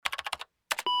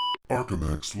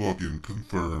Archimex login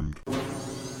confirmed.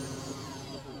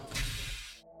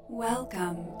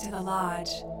 Welcome to the Lodge.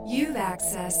 You've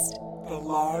accessed the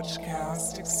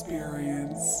Lodgecast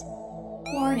experience.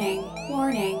 Warning,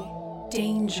 warning.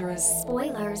 Dangerous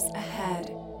spoilers ahead.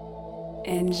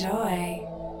 Enjoy.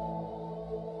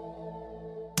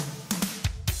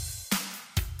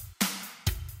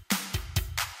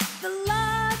 The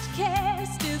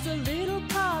Lodgecast is a little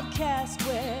podcast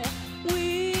where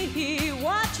we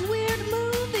watch weird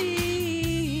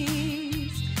movies,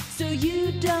 so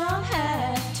you don't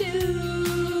have to.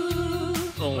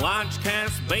 The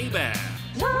Lodgecast, baby.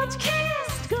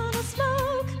 Lodgecast, gonna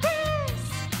smoke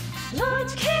grass.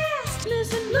 Lodgecast,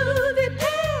 missing movie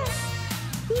pass.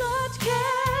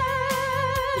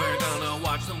 Lodgecast, We're gonna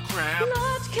watch some crap,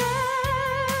 Lodgecast.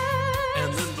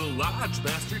 and then the Lodge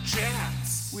Master chats.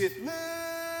 With Lucas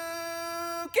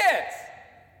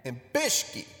and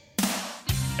Bishki.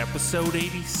 Episode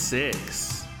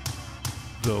 86,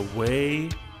 The Way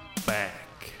Back.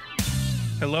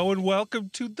 Hello and welcome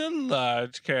to the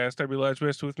Lodgecast. I'm your Lodge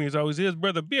Master. With me as always is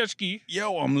Brother Bishki.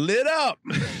 Yo, I'm lit up.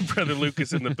 Brother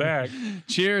Lucas in the back.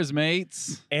 Cheers,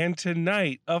 mates. And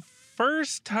tonight, a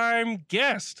first-time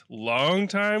guest,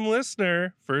 long-time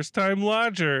listener, first-time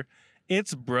lodger.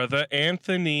 It's Brother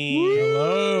Anthony.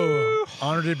 Hello.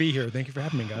 Honored to be here. Thank you for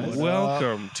having me, guys.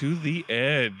 Welcome to the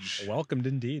Edge. Welcomed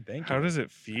indeed. Thank you. How does it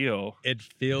feel? It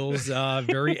feels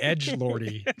very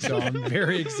edgelordy, so I'm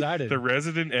very excited. The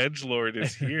resident edgelord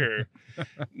is here.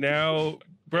 Now,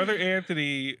 Brother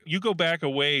Anthony, you go back a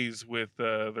ways with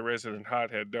the resident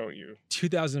hothead, don't you?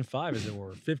 2005, as it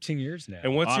were. 15 years now.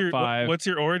 And Hot five. what's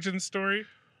your origin story?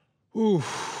 Ooh,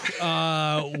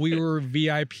 we were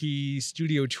VIP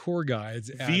studio tour guides.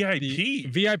 At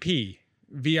VIP?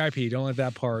 VIP. Don't let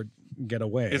that part get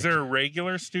away. Is there a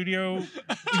regular studio?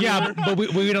 Yeah, but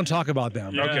we don't talk about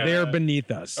them. Okay. They're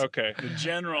beneath us. Okay. The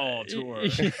general tour.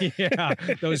 Yeah,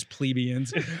 those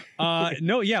plebeians.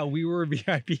 We were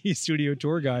VIP studio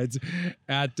tour guides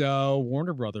at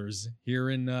Warner Brothers here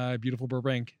in beautiful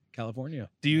Burbank, California.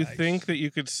 Do you think that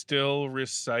you could still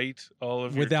recite all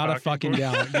of Without your a fucking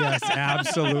doubt. Yes,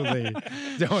 absolutely.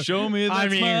 Show me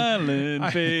that smiling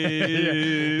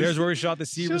face. There's where we shot the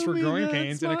Seavers for Growing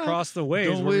Pains, and across the way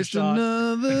is Don't where we waste shot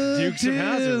another Dukes of tear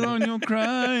Hazzard. on your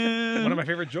crying. One of my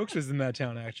favorite jokes was in that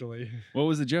town, actually. What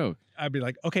was the joke? I'd be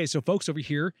like, okay, so folks over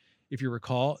here, if you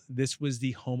recall, this was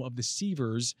the home of the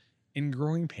Seavers in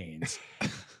Growing Pains.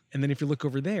 And then if you look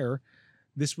over there,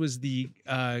 this was the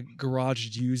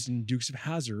garage used in Dukes of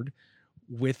Hazzard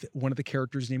with one of the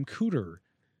characters named Cooter.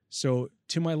 So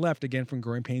to my left, again, from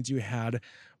Growing Pains, you had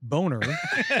Boner.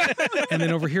 And then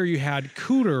over here, you had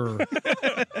Cooter.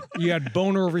 You had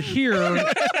Boner over here.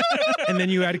 And then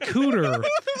you had Cooter.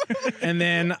 And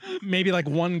then maybe like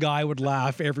one guy would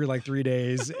laugh every like 3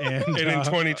 days. And in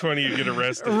 2020, you get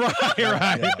arrested.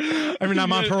 Right. I mean,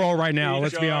 I'm on parole right now.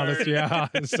 Let's be honest. Yeah.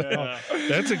 So,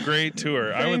 That's a great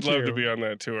tour. I would Thank love to you. be on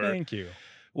that tour. Thank you.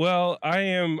 Well, I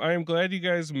am glad you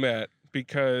guys met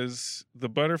because the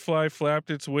butterfly flapped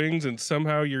its wings and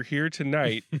somehow you're here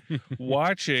tonight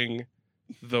watching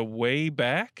The Way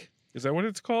Back. Is that what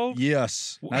it's called?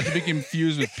 Yes. Not to be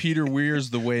confused with Peter Weir's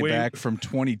The Way Back from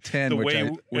 2010,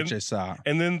 which I saw.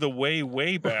 And then The Way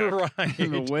Back. Right. I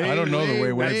don't know The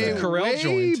Way That's Back. the Carell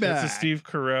joint. That's a Steve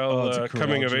Carell, it's a Carell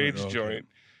coming of joint. age Okay. joint.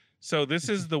 So this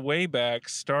is The Way Back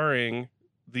starring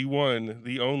the one,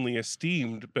 the only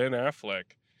esteemed Ben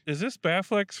Affleck. Is this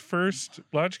Baffleck's first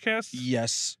Lodgecast?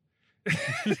 Yes.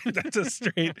 That's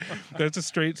a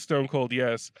straight stone cold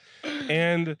yes.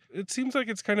 And it seems like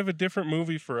it's kind of a different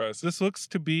movie for us. This looks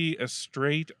to be a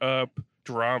straight up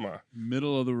drama.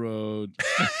 Middle of the road,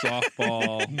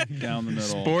 softball, down the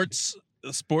middle.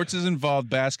 Sports is involved,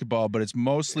 basketball, but it's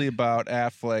mostly about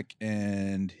Affleck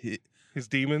and His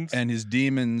demons. and his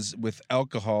demons with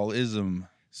alcoholism.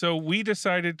 So we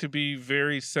decided to be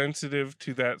very sensitive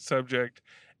to that subject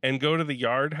and go to the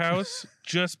Yard House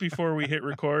just before we hit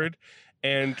record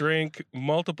and drank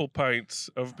multiple pints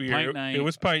of beer. Pint night. It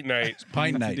was pint night.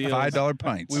 Pint night, Deals. $5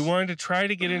 pints. We wanted to try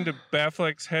to get into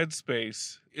Baffleck's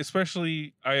headspace,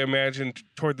 especially, I imagine,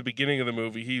 toward the beginning of the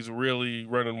movie. He's really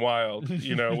running wild, with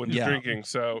the Yeah. drinking.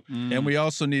 So And we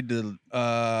also need to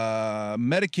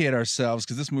medicate ourselves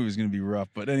because this movie is going to be rough.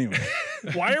 But anyway,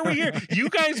 why are we here? You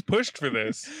guys pushed for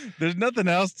this. there's nothing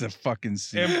else to fucking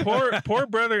see. And poor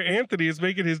brother Anthony is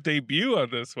making his debut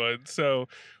on this one. So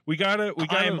we gotta.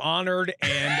 I am honored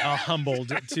and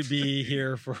humbled to be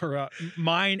here for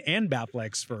mine and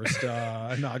Baffleck's first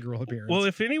inaugural appearance. Well,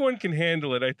 if anyone can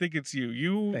handle it, I think it's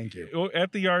you. Thank you.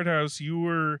 At the Yard House, you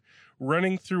were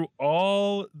running through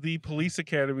all the Police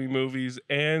Academy movies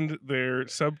and their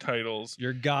subtitles.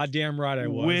 You're goddamn right, I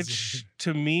was. Which,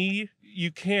 to me, you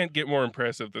can't get more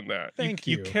impressive than that. Thank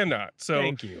You you. cannot. So,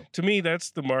 Thank you. to me,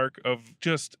 that's the mark of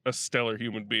just a stellar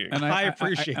human being. And I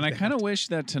appreciate and I that. kind of wish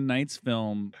that tonight's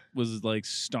film was like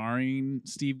starring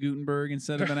Steve Guttenberg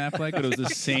instead of Ben Affleck, but it was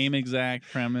the same exact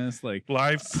premise, like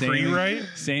Live same- pre-write?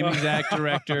 same exact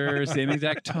director, same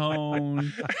exact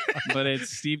tone, but it's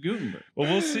Steve Guttenberg.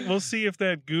 Well, we'll see if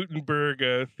that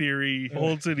Gutenberg theory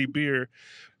holds any beer.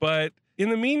 But in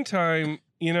the meantime,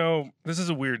 this is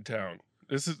a weird town.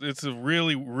 It's a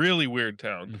really, really weird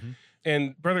town. Mm-hmm.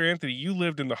 And Brother Anthony, you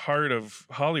lived in the heart of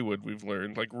Hollywood, we've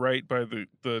learned, like right by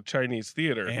the Chinese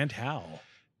theater. And how?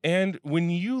 And when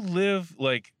you live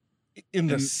like in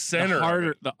the center, the heart, of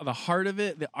it, the heart of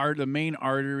it, the main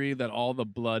artery that all the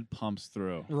blood pumps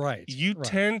through. Right. you right.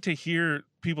 tend to hear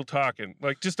people talking,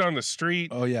 like just on the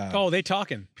street. Oh yeah. Oh, they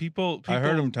talking. People I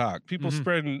heard him talk. People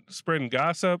Mhm. spreading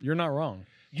gossip. You're not wrong.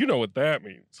 You know what that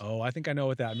means. Oh, I think I know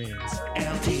what that means.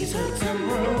 LT's heard some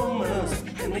rumors,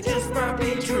 and they just might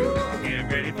be true.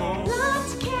 Get ready for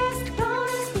Lodgecast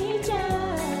bonus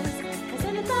features.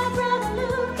 Presented by Brother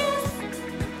Lucas.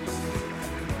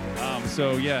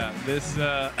 So yeah, this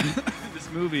this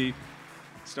movie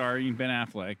starring Ben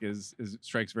Affleck is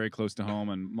strikes very close to home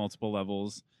on multiple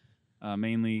levels,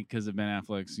 mainly because of Ben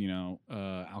Affleck's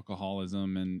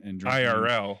alcoholism and drinking.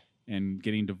 IRL. And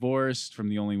getting divorced from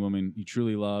the only woman he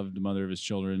truly loved, the mother of his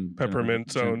children,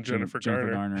 Peppermint's own Jennifer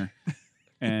Garner.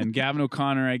 And Gavin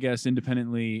O'Connor, I guess,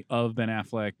 independently of Ben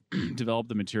Affleck, developed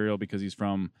the material because he's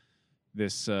from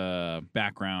this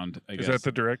background. I guess. Is that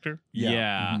the director?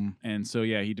 Yeah. Mhm. And so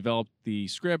he developed the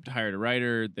script, hired a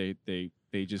writer. They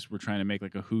just were trying to make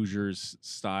like a Hoosiers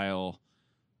style,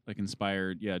 like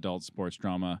inspired, adult sports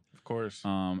drama. Of course.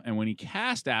 And when he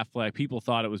cast Affleck, people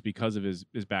thought it was because of his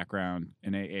background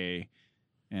in AA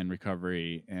and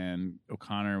recovery. And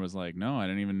O'Connor was like, no, I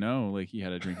didn't even know like he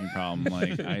had a drinking problem.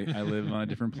 Like I live on a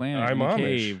different planet I'm in a Amish.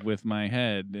 cave with my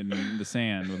head in the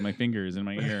sand with my fingers in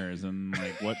my ears. And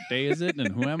like, what day is it?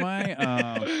 And who am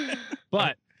I?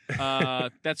 But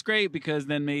that's great because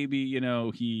then maybe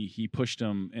he pushed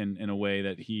him in a way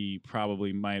that he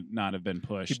probably might not have been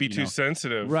pushed. He'd be too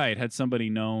sensitive. Right. Had somebody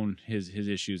known his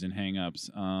issues and hangups.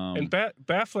 And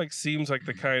Affleck seems like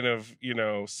the kind of,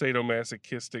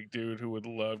 sadomasochistic dude who would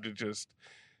love to just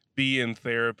be in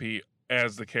therapy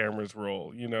as the cameras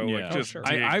roll, like just sure.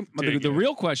 dig the in.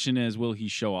 real question is, will he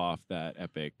show off that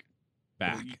epic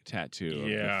back tattoo of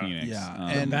Yeah. the Phoenix? Yeah.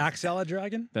 And back salad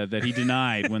dragon? that he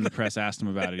denied when the press asked him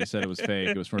about it. He said it was fake.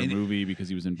 It was for a movie because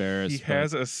he was embarrassed. He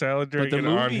has a salad but the dragon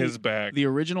on movie- his back. The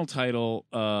original title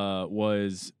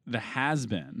was The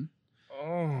Has-Been.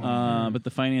 But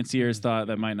the financiers thought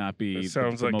that might not be That the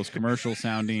sounds like- most commercial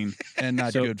sounding. And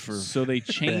not so, good for. So they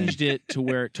changed it to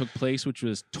where it took place, which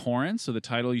was Torrance. So the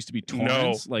title used to be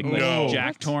Torrance, like No.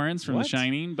 Jack Torrance from What? The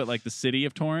Shining, but like the city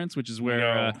of Torrance, which is where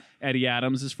No. Eddie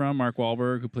Adams is from. Mark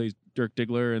Wahlberg, who plays Dirk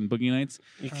Diggler in Boogie Nights.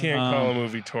 You can't call a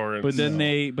movie Torrance. But then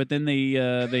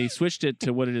they switched it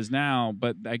to what it is now.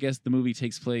 But I guess the movie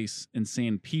takes place in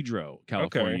San Pedro,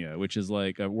 California, which is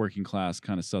like a working class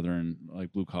kind of southern,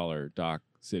 like blue collar dock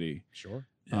city. Sure.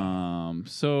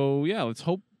 So yeah, let's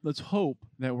hope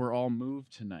that we're all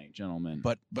moved tonight, gentlemen.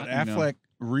 But You know. Affleck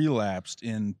relapsed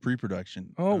in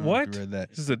pre-production. Oh, I don't know if what? you read that.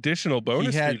 This is additional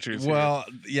bonus He had- features. here. Well,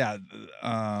 yeah,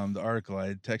 the article I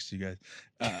had texted you guys.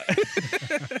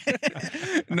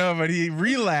 No, but he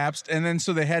relapsed, and then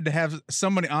so they had to have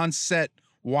somebody on set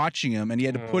watching him, and he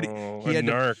had to put Oh, he a had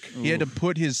to, narc. he had to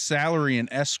put his salary in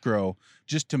escrow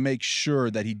just to make sure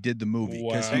that he did the movie.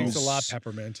 Wow. He Thanks a was, lot,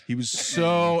 Peppermint. He was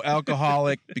so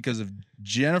alcoholic because of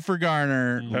Jennifer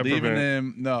Garner leaving Peppermint.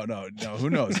 him. No. Who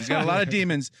knows? He's got a lot of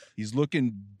demons. He's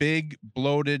looking big,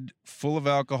 bloated, full of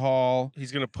alcohol.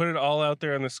 He's gonna put it all out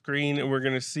there on the screen, and we're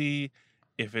gonna see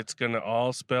if it's gonna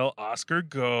all spell Oscar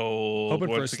gold. Hoping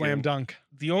for a once slam again. dunk.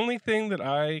 The only thing that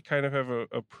I kind of have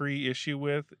a pre-issue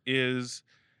with is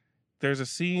there's a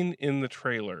scene in the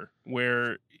trailer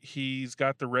where he's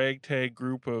got the ragtag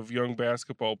group of young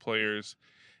basketball players.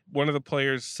 One of the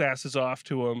players sasses off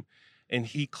to him, and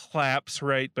he claps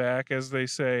right back, as they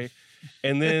say.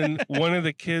 And then one of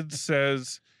the kids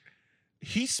says,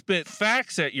 "He spit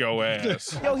facts at your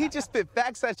ass." Yo, he just spit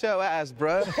facts at your ass,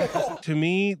 bruh. To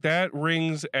me, that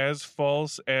rings as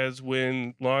false as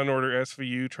when Law and Order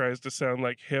SVU tries to sound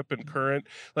like hip and current.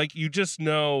 Like, you just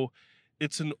know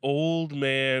it's an old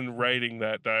man writing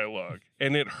that dialogue,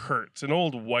 and it hurts. An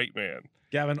old white man.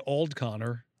 Gavin Old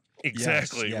Connor.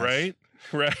 Exactly, yes. right?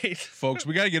 Right. Folks,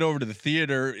 we got to get over to the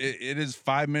theater. It is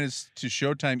 5 minutes to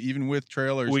showtime, even with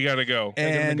trailers. We got to go.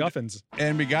 and MacGuffins.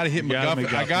 And we got to hit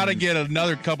MacGuffin. I got to get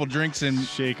another couple drinks in.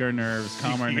 Shake our nerves,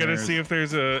 calm our You nerves. got to see if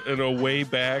there's an away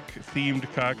back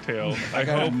themed cocktail. I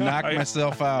got to knock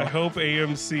myself I out. hope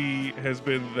AMC has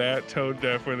been that tone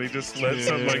deaf where they just let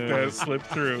something like that slip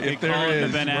through. They If there call it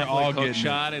is, the Ben we're all Affleck getting hook it.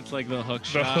 shot. It's like the hook The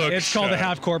shot. hook It's called the shot.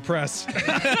 half-court press.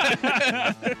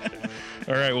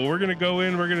 All right, well, we're going to go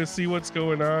in. We're going to see what's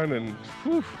going on and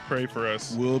pray for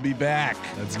us. We'll be back.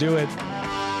 Let's do it.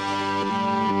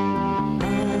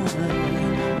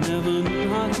 Never knew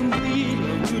how complete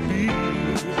love could be.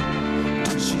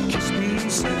 Till she kissed me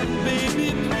and said,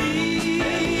 baby,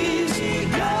 please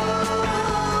go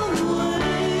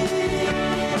away.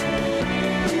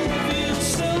 It feels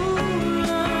so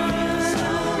right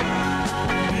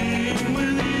being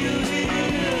with you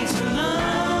here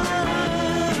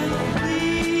tonight.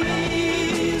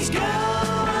 Please go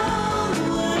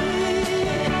away.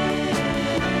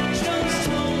 Just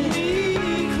hold me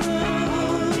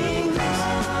close.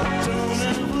 Don't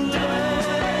ever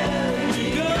let me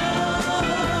go.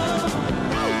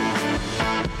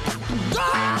 Go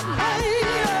away.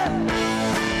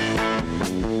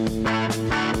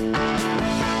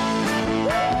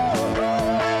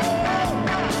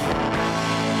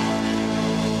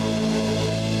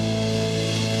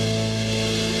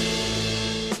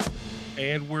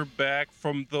 And we're back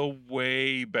from the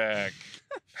way back.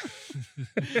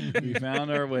 We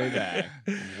found our way back.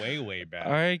 Way back.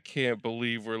 I can't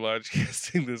believe we're lodge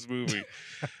casting this movie.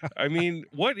 I mean,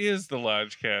 what is the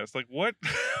lodge cast? Like, what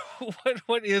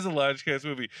is a lodge cast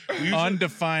movie? We usually-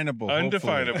 Undefinable.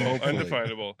 hopefully.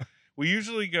 undefinable. We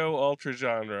usually go ultra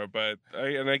genre, but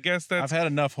I guess that's I've had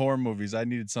enough horror movies. I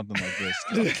needed something like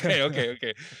this.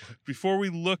 okay. Before we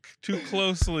look too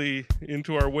closely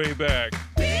into our way back,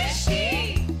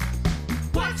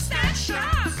 What's that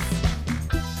shot?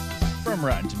 From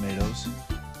Rotten Tomatoes,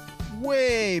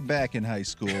 way back in high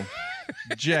school,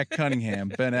 Jack Cunningham,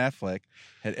 Ben Affleck,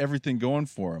 had everything going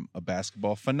for him. A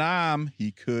basketball phenom.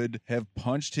 He could have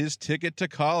punched his ticket to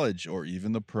college or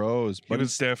even the pros. he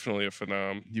was definitely a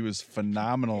phenom. He was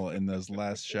phenomenal in those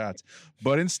last shots.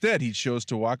 But instead, he chose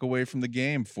to walk away from the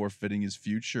game, forfeiting his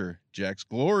future. Jack's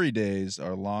glory days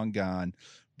are long gone.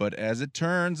 But as it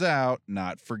turns out,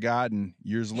 not forgotten.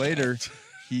 Years later,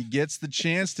 he gets the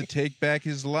chance to take back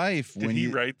his life. Did he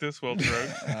write this while drunk?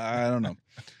 I don't know.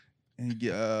 And,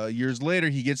 years later,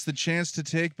 he gets the chance to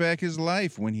take back his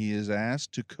life when he is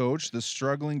asked to coach the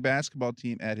struggling basketball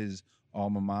team at his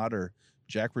alma mater.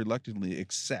 Jack reluctantly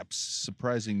accepts,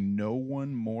 surprising no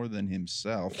one more than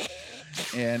himself.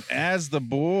 And as the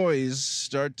boys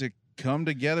start to come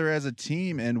together as a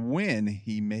team and win,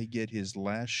 he may get his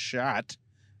last shot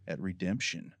at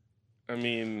redemption. I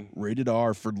mean, Rated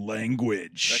R for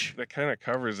language. that kind of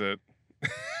covers it.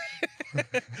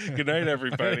 Good night,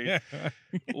 everybody.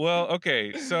 Well,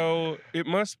 okay, so it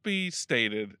must be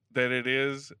stated that it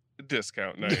is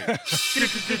discount night.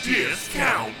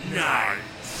 Discount night.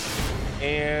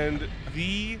 And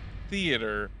the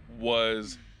theater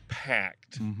was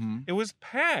packed. Mm-hmm. It was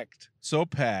packed. So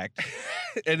packed.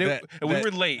 And we that-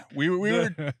 were late. We were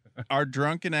our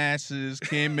drunken asses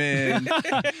came in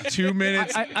 2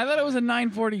 minutes. I thought it was a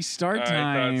 9:40 start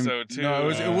time. I thought so too. No,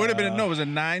 it would have been it was a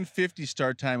 9:50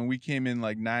 start time, and we came in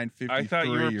like 9:53. I thought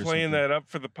you were playing that up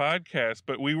for the podcast,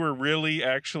 but we were really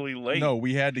actually late. No,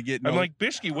 we had to get. I'm like,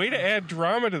 Bishke, way to add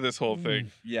drama to this whole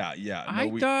thing. yeah. No, I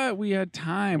thought we had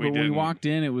time, We but when we didn't. walked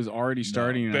in, it was already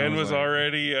starting. and I Ben was like,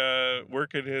 already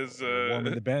working his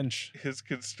Warming the bench. his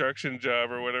construction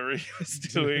job or whatever he was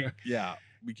doing, yeah.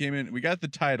 We came in. We got the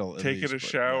title. at taking least, a but,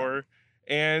 shower,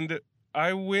 and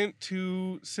I went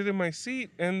to sit in my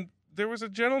seat, and there was a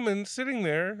gentleman sitting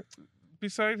there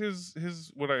beside his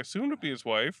what I assumed to be his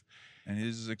wife. And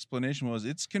his explanation was,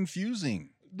 "It's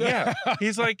confusing." Yeah,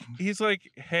 he's like,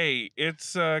 hey,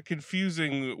 it's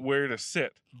confusing where to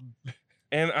sit,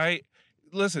 and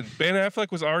listen, Ben Affleck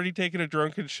was already taking a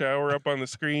drunken shower up on the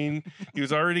screen. He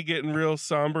was already getting real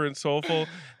somber and soulful.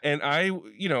 And I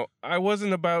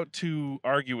wasn't about to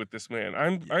argue with this man.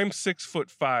 I'm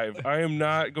 6'5". I am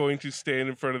not going to stand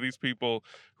in front of these people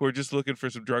who are just looking for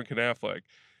some drunken Affleck.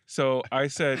 So I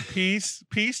said, peace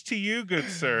to you, good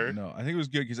sir. No, I think it was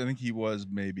good because I think he was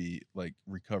maybe like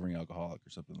recovering alcoholic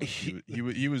or something. Like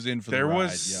he was in for the There ride.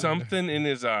 was something in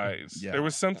his eyes. Yeah. There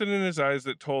was something in his eyes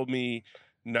that told me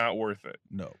not worth it.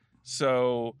 No.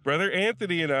 So Brother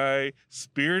Anthony and I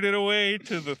spirited away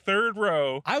to the third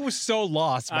row. I was so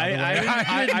lost. By the way.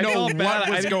 I didn't know felt bad.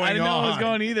 what was going on. I didn't know what was on.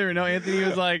 going either. No, Anthony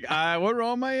was like, "What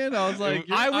row am I in?" I was like,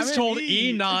 I was I'm in told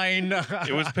E. E9.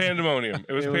 It was pandemonium.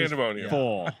 It was pandemonium.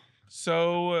 Full.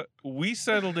 So we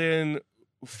settled in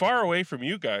far away from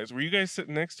you guys. Were you guys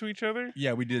sitting next to each other?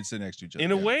 Yeah, we did sit next to each other.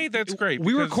 In a way, that's great.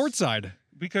 We were because- courtside.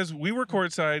 because we were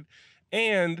courtside,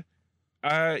 and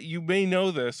you may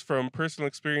know this from personal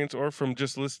experience or from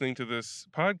just listening to this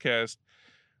podcast,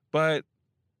 but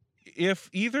if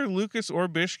either Lucas or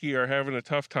Bishke are having a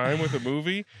tough time with a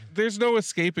movie, there's no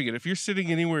escaping it. If you're sitting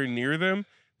anywhere near them,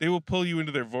 they will pull you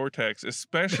into their vortex,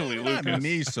 especially Not Lucas.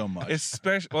 me so much.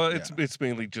 Especially, well, it's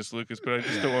mainly just Lucas, but I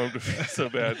just don't want him to feel so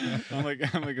bad. I'm like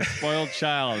a spoiled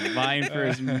child vying for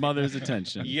his mother's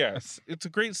attention. Yes, it's a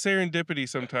great serendipity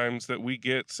sometimes that we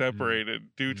get separated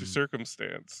due to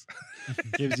circumstance.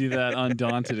 Gives you that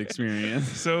undaunted experience.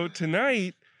 So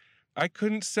tonight, I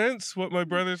couldn't sense what my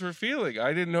brothers were feeling.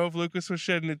 I didn't know if Lucas was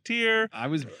shedding a tear. I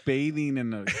was bathing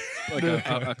in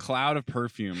a cloud of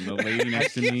perfume. The lady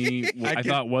next to me, I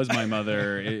thought was my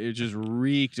mother. It just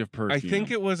reeked of perfume. I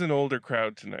think it was an older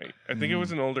crowd tonight. I think it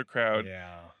was an older crowd. Yeah.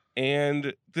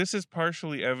 And this is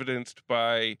partially evidenced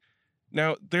by,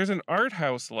 now there's an art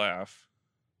house laugh,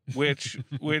 which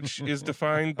is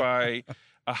defined by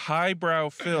a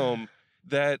highbrow film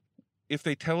that if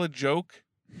they tell a joke,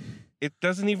 it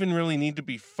doesn't even really need to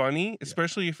be funny,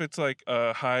 especially if it's like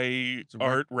a high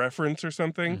art reference or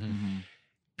something. Mm-hmm.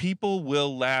 People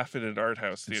will laugh in an art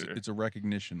house theater. It's a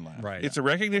recognition laugh. Right. It's a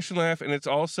recognition laugh, and it's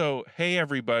also, hey,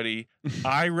 everybody,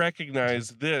 I recognize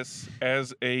this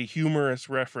as a humorous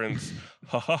reference.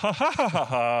 Ha ha ha ha ha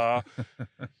ha.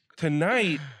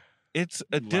 Tonight, it's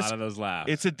a lot of those laughs.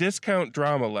 It's a discount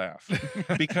drama laugh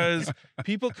because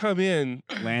people come in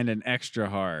landing extra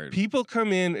hard. People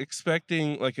come in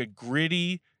expecting like a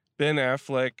gritty Ben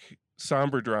Affleck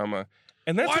somber drama,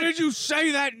 and that's Why did you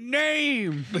say that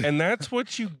name? And that's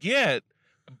what you get,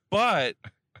 but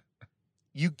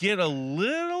you get a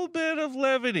little bit of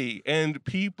levity, and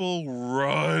people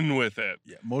run with it.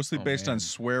 Yeah, mostly based on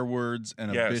swear words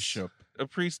and a Yes. bishop. A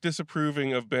priest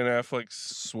disapproving of Ben Affleck's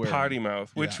Swearing. potty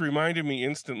mouth, which Yeah. reminded me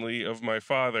instantly of my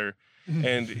father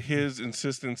and his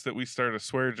insistence that we start a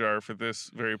swear jar for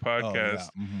this very podcast.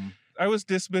 Oh, yeah. Mhm. I was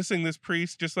dismissing this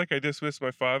priest just like I dismissed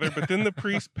my father, but then the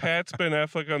priest pats Ben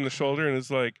Affleck on the shoulder and is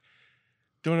like,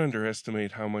 "Don't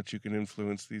underestimate how much you can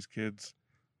influence these kids."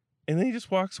 And then he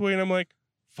just walks away, and I'm like,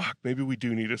 "Fuck, maybe we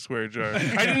do need a swear jar."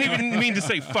 I didn't even mean to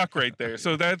say "fuck" right there.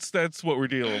 So that's what we're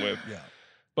dealing with. Yeah.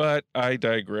 But I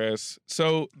digress.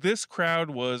 So this crowd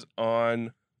was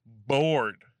on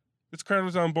board. This crowd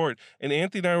was on board. And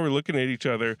Anthony and I were looking at each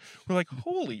other. We're like,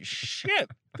 holy shit,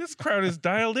 this crowd is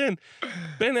dialed in.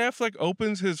 Ben Affleck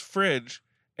opens his fridge,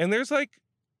 and there's like,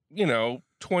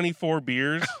 24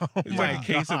 beers. It's like a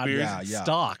case of beers. Yeah.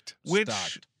 Stocked. Which,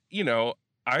 Stocked.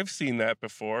 I've seen that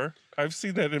before. I've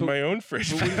seen that in my own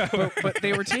fridge. But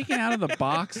they were taken out of the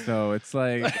box, though. It's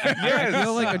like, I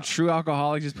feel like a true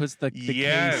alcoholic just puts the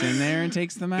case in there and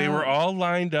takes them out. They were all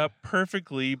lined up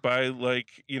perfectly by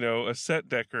a set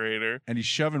decorator. And he's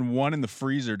shoving one in the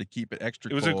freezer to keep it extra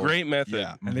It was a cold. great method.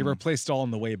 Yeah. And they were placed all on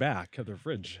the way back of their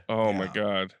fridge. Oh my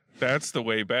God. That's the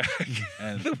way back.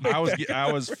 And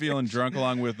I was feeling drunk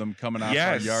along with them coming off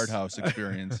Yes. our Yard House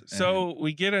experience. So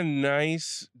we get a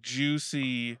nice,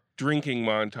 juicy drinking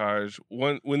montage.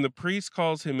 When the priest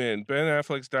calls him in, Ben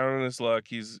Affleck's down on his luck.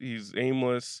 He's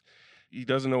aimless. He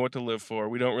doesn't know what to live for.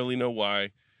 We don't really know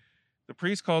why. The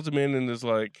priest calls him in and is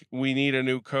like, "We need a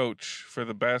new coach for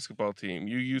the basketball team.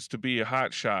 You used to be a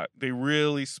hot shot." They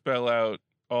really spell out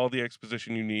all the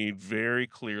exposition you need very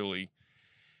clearly.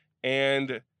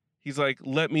 And he's like,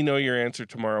 "Let me know your answer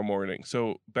tomorrow morning."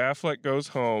 So Affleck goes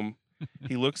home.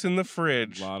 He looks in the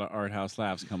fridge. A lot of art house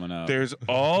laughs coming up. There's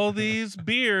all these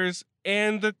beers,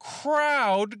 and the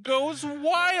crowd goes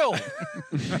wild.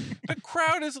 The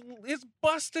crowd is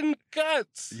busting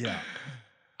guts. Yeah.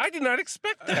 I did not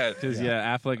expect that. Because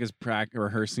Affleck is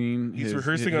rehearsing. He's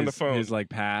rehearsing on the phone. His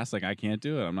pass. Like, I can't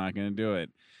do it. I'm not gonna do it.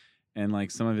 And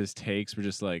like some of his takes were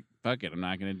just like, "Fuck it, I'm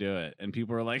not gonna do it." And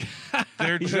people were like,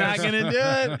 "He's not gonna do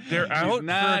it. They're out. He's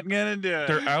not gonna do it."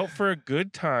 They're out for a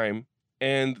good time,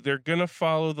 and they're gonna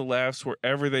follow the laughs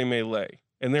wherever they may lay,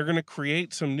 and they're gonna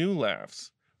create some new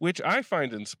laughs, which I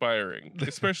find inspiring,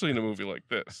 especially in a movie like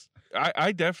this.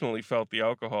 I definitely felt the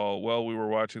alcohol while we were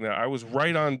watching that. I was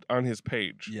right on his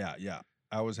page. Yeah.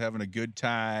 I was having a good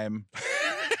time.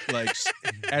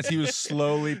 As he was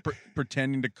slowly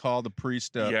pretending to call the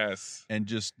priest up. Yes. And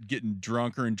just getting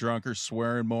drunker and drunker,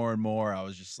 swearing more and more. I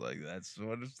was just like, that's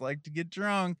what it's like to get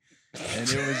drunk. And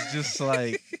it was just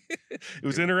like it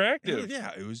was interactive.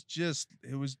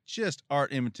 It was just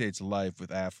art imitates life with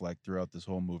Affleck throughout this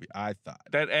whole movie, I thought.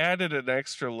 That added an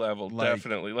extra level,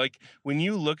 definitely. Like when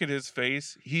you look at his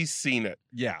face, he's seen it.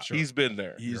 Yeah. He's been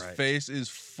there. His face is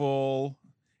full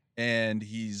and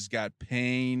he's got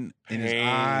pain in his Pain.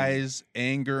 eyes,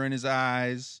 anger in his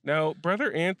eyes. Now,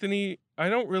 Brother Anthony, I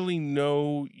don't really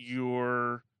know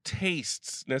your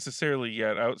tastes necessarily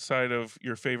yet outside of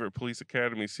your favorite Police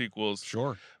Academy sequels,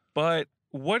 Sure. but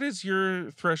what is your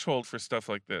threshold for stuff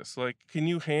like this? Like, can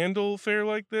you handle fare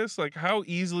like this? Like, how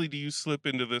easily do you slip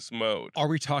into this mode? Are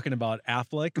we talking about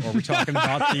Affleck or are we talking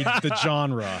about the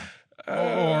genre?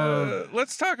 Or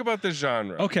let's talk about the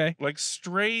genre. okay. Like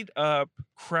straight up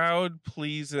crowd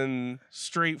pleasing,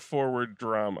 straightforward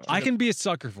drama. I can be a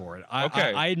sucker for it.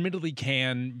 Okay. I admittedly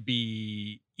can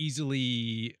be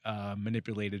easily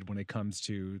manipulated when it comes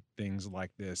to things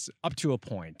like this, up to a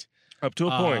point. Up to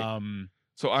a point.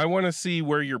 So I want to see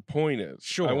where your point is.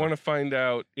 Sure. I want to find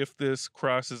out if this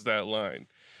crosses that line.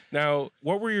 Now,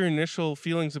 what were your initial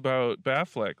feelings about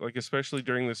Batfleck, like especially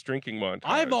during this drinking montage?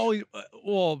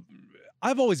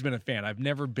 I've always been a fan. I've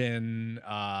never been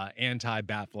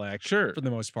anti-Batfleck. Sure. For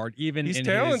the most part, even He's in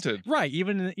talented. right?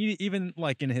 Even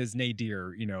like in his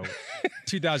nadir,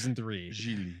 2003.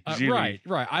 Gigli.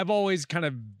 Right. I've always kind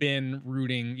of been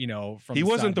rooting, from He the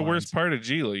wasn't the sidelines. worst part of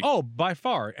Geely. Oh, by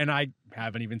far. And I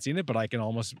haven't even seen it, but I can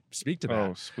almost speak to that.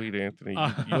 Oh, sweet Anthony.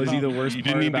 Was he the worst You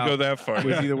part didn't need about, to go that far.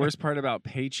 Was he the worst part about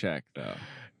Paycheck though?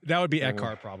 That would be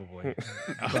Eckhart probably.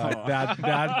 But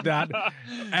that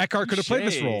Eckhart could have played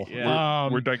this Shade, role. yeah.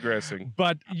 We're digressing.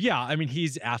 But yeah, I mean,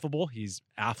 he's affable. He's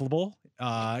affable.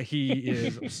 He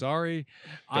is. I'm sorry.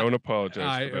 Don't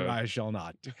apologize for that. I shall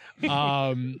not.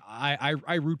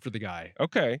 I root for the guy.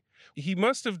 Okay. He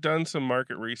must have done some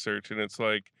market research, and it's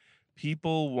like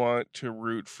people want to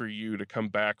root for you to come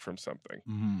back from something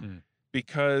Mhm.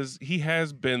 because he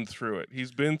has been through it.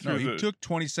 He's been No, through he the. took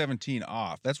 2017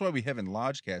 off. That's why we haven't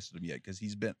lodge casted him yet, because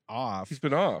he's been off. He's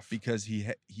been off. because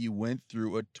he went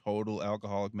through a total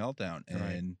alcoholic meltdown, and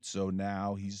Right. so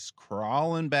now he's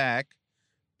crawling back.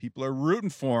 People are rooting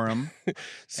for him,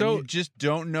 So and you just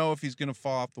don't know if he's going to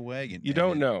fall off the wagon. you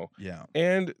don't know. Yeah.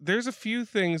 And there's a few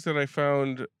things that I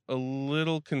found a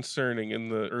little concerning in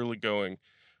the early going.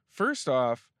 First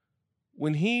off,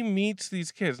 when he meets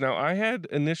these kids, now I had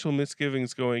initial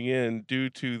misgivings going in due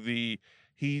to the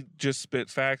 "he just spit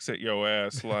facts at yo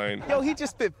ass" line, Yo, he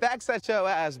just spit facts at your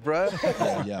ass, bruh.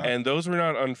 Yeah. and those were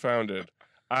not unfounded.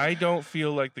 I don't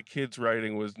feel like the kids'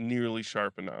 writing was nearly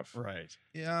sharp enough. Right.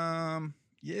 Yeah,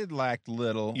 it lacked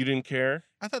little. You didn't care?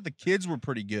 I thought the kids were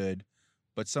pretty good,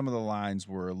 but some of the lines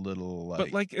were a little like,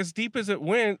 But like as deep as it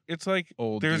went, it's like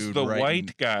old there's dude the writing-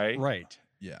 white guy, Right.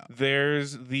 Yeah.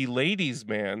 there's the ladies'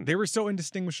 man. They were so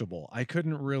indistinguishable. I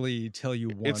couldn't really tell you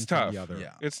one It's from tough. the other.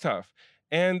 Yeah. It's tough.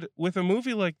 And with a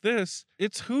movie like this,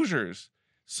 it's Hoosiers.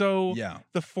 So Yeah.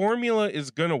 the formula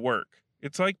is going to work.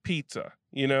 It's like pizza,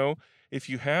 If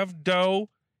you have dough,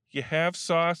 you have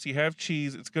sauce, you have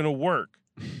cheese, it's going to work.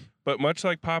 But much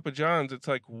like Papa John's, it's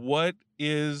like, what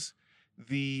is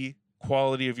the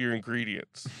quality of your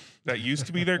ingredients? That used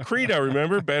to be their credo,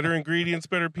 remember? Better ingredients,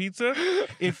 better pizza.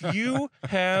 If you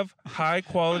have high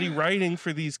quality writing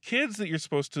for these kids that you're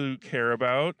supposed to care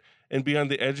about and be on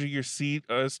the edge of your seat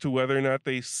as to whether or not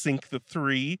they sink the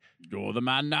 3, You're the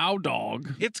man now,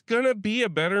 dog. it's gonna be a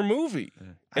better movie.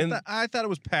 And I thought it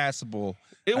was passable.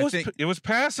 it I was think it was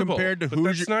passable compared to but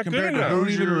Hoosier- that's not good compared to enough.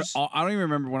 Hoosiers- I don't even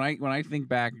remember when I think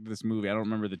back to this movie. I don't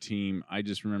remember the team. I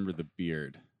just remember the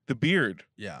beard. The beard.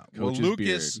 Yeah. Coach's well,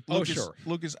 Lucas, beard. Oh, sure.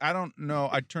 Lucas, I don't know.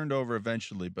 I turned over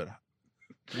eventually, but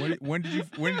when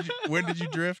did you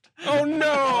drift? Oh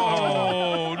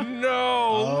no, no,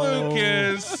 Oh.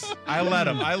 Lucas. I let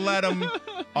him.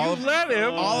 All of let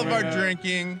him? All of our Yeah.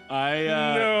 drinking.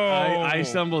 I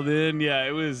stumbled in. Yeah,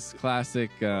 it was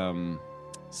classic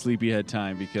sleepyhead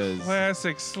time because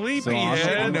Classic so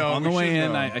sleepyhead. No, on the we way should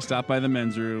in, know. I stopped by the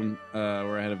men's room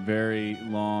where I had a very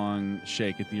long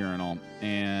shake at the urinal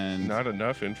and Not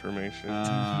enough information.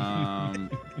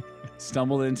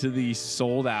 stumbled into the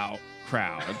sold out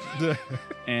crowd.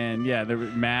 And yeah, there were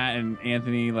Matt and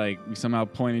Anthony, like we somehow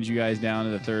pointed you guys down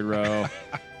to the third row.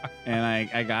 And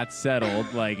I got settled,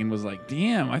 and was like,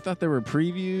 damn, I thought there were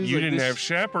previews. you Like, didn't this- have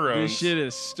chaperones. This shit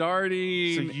is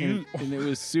starting. So you- and it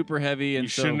was super heavy. And You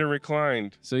shouldn't have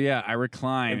reclined. So yeah, I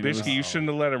reclined. And It was- Bishke, you shouldn't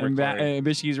have let him and recline. and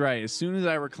Bishke's right. As soon as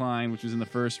I reclined, which was in the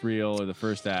first reel or the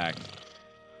first act,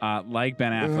 like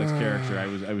Ben Affleck's character,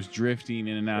 I was drifting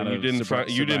in and out And of. you didn't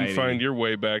sobriety. find your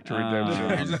way back to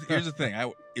redemption. Here's the thing.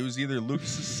 It was either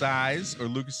Lucas's size or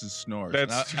Lucas's snores.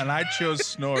 That's and I chose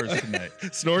snores tonight.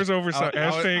 Snores oversized. I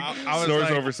was- Hashtag I was snores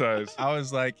like- oversized. I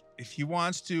was like, if he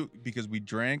wants to, because we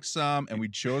drank some and we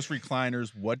chose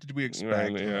recliners, what did we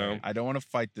expect? Yeah. I don't want to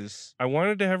fight this. I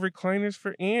wanted to have recliners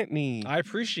for Anthony. I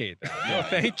appreciate that. No,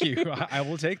 thank you. I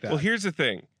will take that. Well, here's the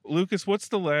thing. Lucas, what's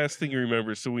the last thing you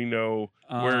remember so we know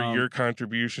where Um, your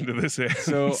contribution to this ends?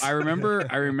 So I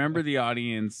remember the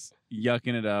audience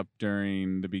yucking it up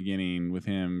during the beginning with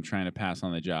him trying to pass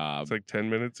on the job It's like 10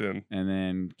 minutes in. and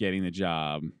then getting the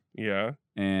job. Yeah.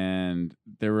 And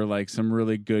there were like some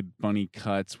really good funny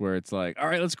cuts where it's like, all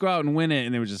right, let's go out and win it.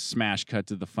 And they would just smash cut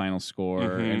to the final score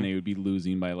Mhm. and they would be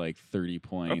losing by like 30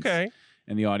 points. Okay.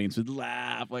 And the audience would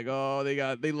laugh like, oh,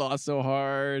 they lost so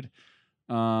hard.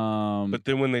 But But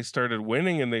then when they started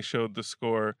winning and they showed the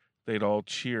score, they'd all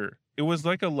cheer. It was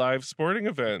like a live sporting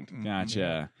event.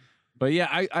 gotcha. But yeah,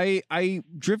 I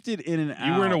drifted in and out.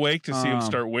 You weren't awake to see him Um,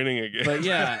 start winning again. But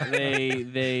yeah, they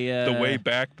the way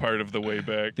back part of the way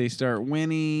back. they start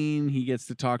winning. He gets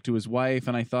to talk to his wife,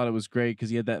 and I thought it was great because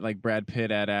he had that like Brad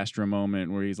Pitt Ad Astra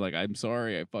moment where he's like, "I'm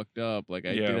sorry, I fucked up. Like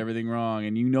I Yeah. did everything wrong."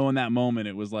 And in that moment,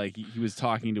 it was like he was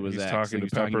talking to his He's ex, talking like, to he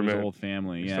was talking to his Peppermint. old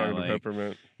family. He's Yeah, talking to like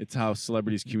Peppermint. it's how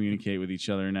celebrities communicate with each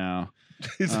other now.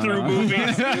 It's through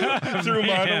movies, through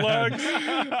Man.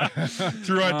 monologues,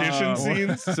 through audition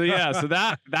scenes. So yeah, so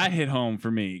that hit home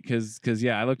for me because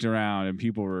yeah, I looked around and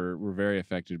people were very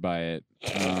affected by it.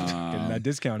 Getting that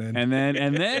discount in. And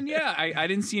then yeah, I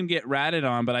didn't see him get ratted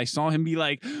on, but I saw him be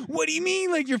like, "What do you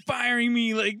mean? Like you're firing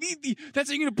me? Like that's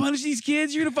how you're gonna punish these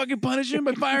kids? You're gonna fucking punish them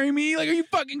by firing me? Like are you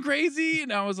fucking crazy?"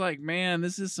 And I was like, "Man,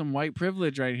 this is some white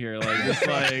privilege right here. Like it's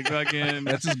like fucking."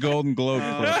 That's his Golden Globe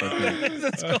clip, I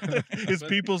think. It's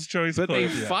People's Choice But they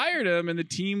Club. fired him, and the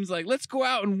team's like, "Let's go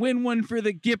out and win one for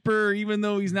the Gipper, even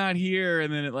though he's not here."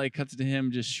 And then it like cuts to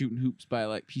him just shooting hoops by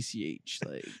like PCH,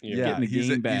 like getting the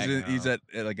game back. He's at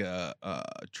like a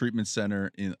treatment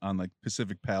center on like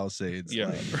Pacific Palisades. Yeah.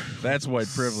 Like, that's white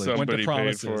privilege. Somebody paid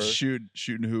promises. for it.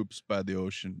 Shooting hoops by the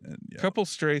ocean. And yeah. Couple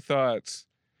stray thoughts.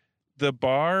 The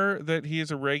bar that he is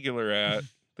a regular at,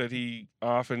 that he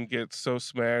often gets so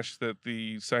smashed that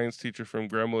the science teacher from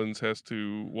Gremlins has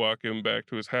to walk him back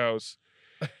to his house.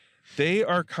 They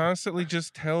are constantly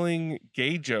just telling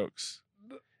gay jokes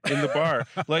in the bar.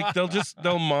 Like they'll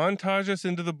montage us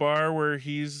into the bar where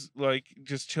he's like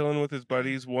just chilling with his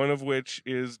buddies, one of which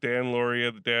is Dan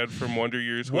Lauria, the dad from Wonder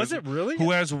Years. Was it really?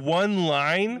 Who has one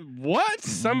line? What?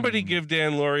 Somebody give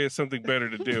Dan Lauria something better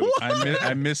to do.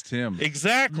 I missed him.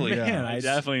 Exactly. Man, I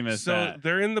definitely missed So that.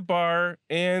 they're in the bar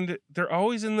and they're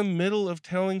always in the middle of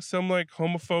telling some like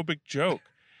homophobic joke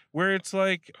where it's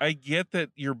like, I get that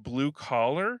you're blue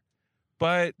collar,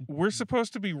 but we're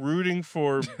supposed to be rooting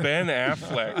for Ben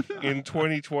Affleck in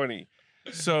 2020.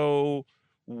 So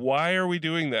why are we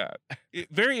doing that?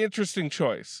 Very interesting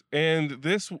choice. And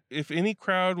this, if any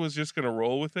crowd was just going to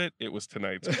roll with it, it was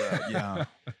tonight's crowd. Yeah.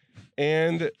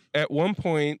 And at one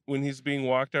point, when he's being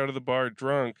walked out of the bar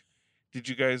drunk, did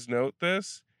you guys note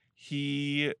this?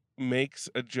 He makes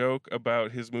a joke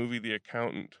about his movie, The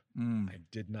Accountant. I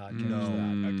did not catch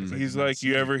Mm. that. He's like,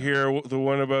 you ever hear the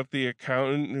one about the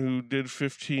accountant who did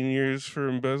 15 years for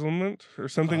embezzlement or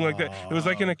something like that? It was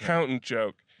like an Oh, okay. accountant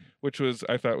joke, which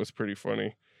I thought was pretty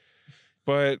funny.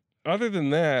 But other than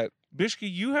that, Bishki,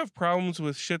 you have problems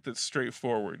with shit that's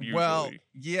straightforward. Usually. Well,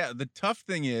 yeah. The tough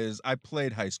thing is, I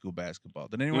played high school basketball.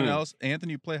 Did anyone else,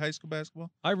 Anthony, you play high school basketball?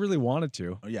 I really wanted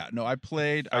to. Oh, yeah. No, I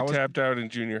played. I was tapped out in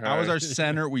junior high. I was our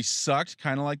center. We sucked,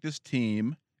 kind of like this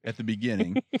team at the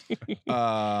beginning.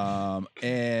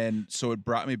 And so it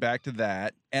brought me back to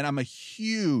that. And I'm a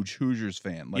huge Hoosiers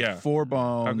fan, like Yeah. Four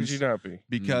Bones. How could you not be?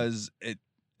 Because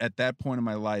at that point in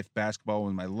my life, basketball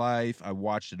was my life. I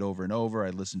watched it over and over. I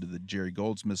listened to the Jerry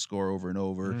Goldsmith score over and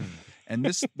over. And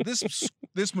this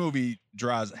movie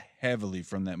draws heavily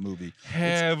from that movie.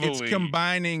 It's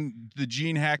combining the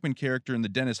Gene Hackman character and the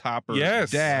Dennis Hopper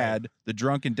dad, the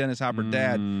drunken Dennis Hopper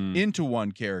dad, into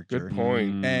one character. Good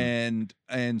point.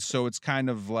 And so it's kind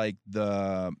of like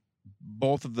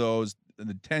both of those,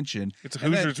 the tension. It's a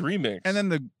And then- Hoosiers remix. And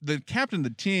then the captain of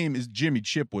the team is Jimmy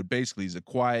Chipwood. Basically, he's a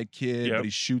quiet kid, Yep. but he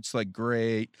shoots like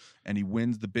great, and he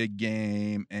wins the big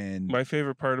game. And My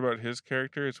favorite part about his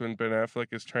character is when Ben Affleck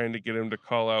is trying to get him to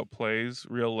call out plays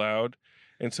real loud.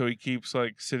 And so he keeps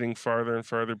like sitting farther and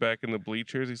farther back in the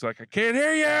bleachers. He's like, I can't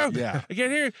hear you. yeah, I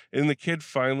can't hear you. And the kid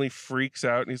finally freaks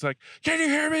out and he's like, can you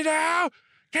hear me now?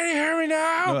 Can you hear me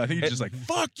now? no, I think he's just like,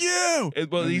 "Fuck you!"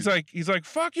 Well, he's like,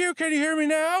 fuck you. Can you hear me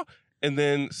now? And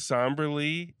then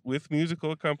somberly, with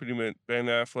musical accompaniment, Ben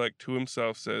Affleck to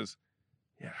himself says,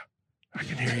 yeah, I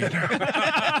can hear you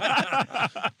now.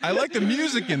 I like the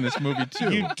music in this movie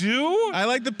too. You do? I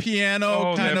like the piano,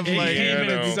 Oh, kind that of like.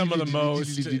 piano. Some of the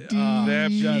most. That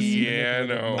just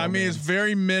piano. I mean, it's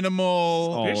very minimal,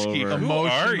 All Bishki, over. who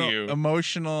are emotional. you?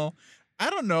 Emotional. I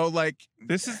don't know, like.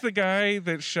 This is the guy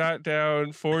that shot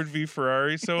down Ford v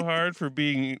Ferrari so hard for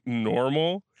being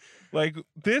normal. Like,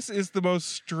 this is the most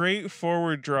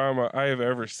straightforward drama I have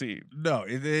ever seen. No,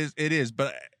 it is.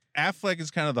 But Affleck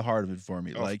is kind of the heart of it for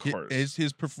me. Of Like course.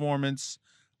 his performance,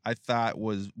 I thought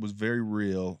was very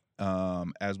real,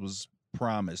 as was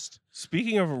promised.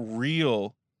 Speaking of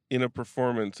real in a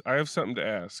performance, I have something to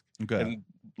ask. Okay. And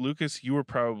Lucas, you were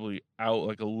probably out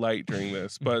like a light during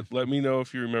this, but let me know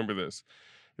if you remember this.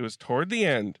 It was toward the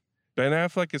end. Ben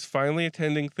Affleck is finally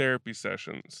attending therapy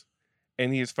sessions,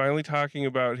 and he is finally talking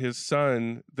about his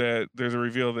son, that there's a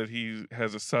reveal that he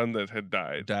has a son that had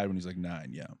died. Died when he's like 9,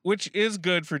 yeah. Which is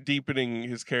good for deepening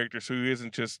his character so he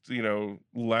isn't just,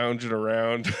 lounging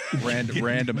around.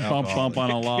 Random Bump alcoholic.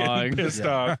 on a getting log. pissed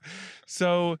Yeah. off.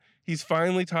 So he's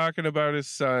finally talking about his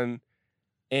son,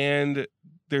 and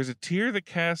there's a tear that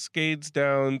cascades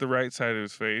down the right side of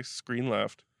his face, screen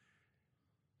left.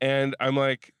 And I'm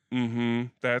like,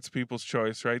 that's People's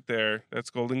Choice right there. That's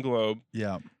Golden Globe.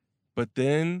 Yeah. But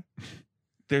then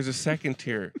there's a second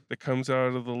tear that comes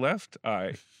out of the left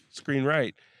eye, screen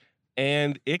right.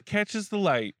 And it catches the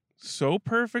light so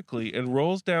perfectly and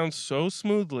rolls down so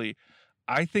smoothly.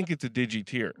 I think it's a digi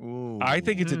tear. I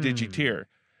think it's a digi tear.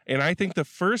 And I think the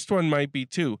first one might be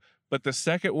too, but the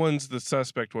second one's the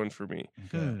suspect one for me.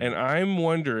 Okay. And I'm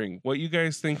wondering what you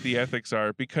guys think the ethics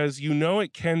are, because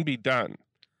it can be done.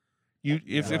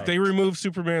 If they remove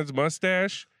Superman's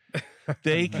mustache,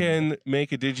 they can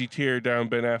make a digi tear down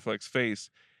Ben Affleck's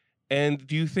face. And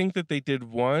do you think that they did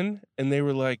one and they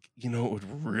were like, what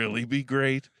would really be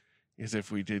great is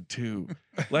if we did two?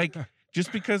 Like,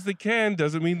 just because they can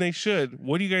doesn't mean they should.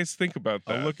 What do you guys think about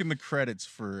that? I'll look in the credits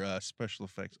for special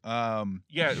effects.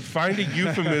 Yeah, find a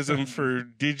euphemism for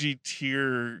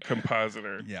digi-tier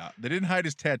compositor. Yeah, they didn't hide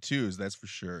his tattoos. That's for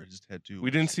sure. His tattoo.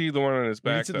 We didn't see the one on his We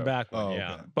back, didn't see the though. back one. Oh,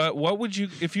 yeah. okay. But what would you,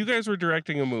 if you guys were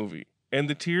directing a movie and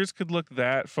the tears could look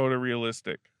that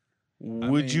photorealistic,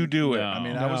 would you do it? no. I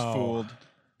mean, I was No. fooled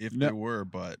if No. they were,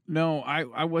 but No,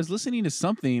 I was listening to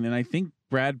something, and I think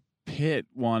Brad Pitt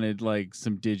wanted like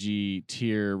some digi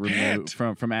tier removed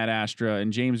from Ad Astra,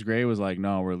 and James Gray was like,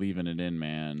 "No, we're leaving it in,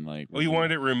 man." Like, Oh, you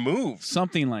wanted it removed?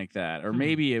 something like that, or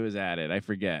maybe it was added. I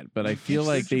forget, but I feel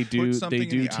like Did you they put do something in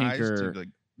the eyes tinker. to, like,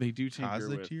 They do cause tinker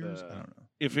the with tears. I don't know.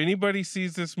 If anybody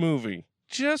sees this movie,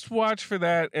 just watch for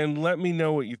that and let me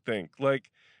know what you think. Like,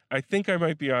 I think I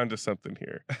might be onto something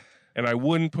here, and I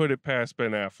wouldn't put it past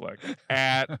Ben Affleck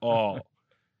at all.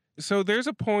 So there's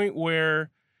a point where,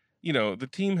 the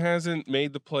team hasn't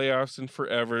made the playoffs in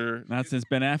forever. Not since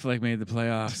Ben Affleck made the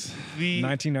playoffs. The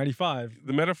 1995.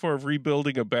 the metaphor of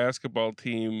rebuilding a basketball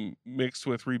team mixed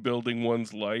with rebuilding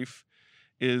one's life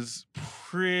is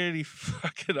pretty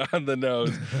fucking on the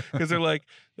nose, because they're like,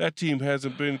 that team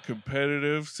hasn't been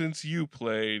competitive since you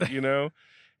played, and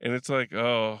it's like,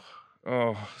 oh,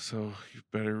 so you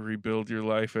better rebuild your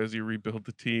life as you rebuild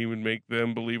the team and make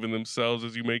them believe in themselves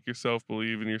as you make yourself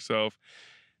believe in yourself.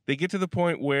 They get to the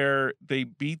point where they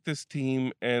beat this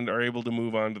team and are able to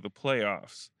move on to the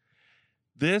playoffs.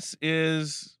 This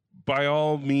is, by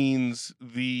all means,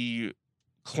 the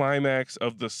climax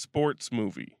of the sports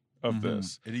movie of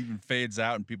this. It even fades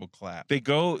out and people clap. They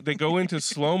go into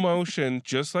slow motion,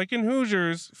 just like in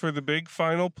Hoosiers, for the big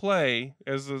final play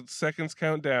as the seconds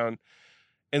count down.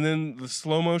 And then the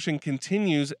slow motion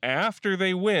continues after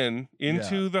they win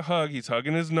into the hug. He's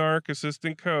hugging his narc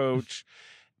assistant coach.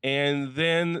 And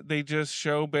then they just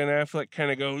show Ben Affleck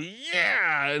kind of go,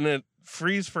 yeah, and it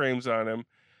freeze frames on him,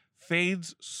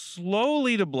 fades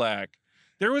slowly to black.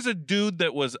 There was a dude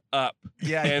that was up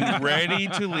and ready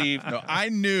to leave. No, I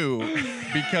knew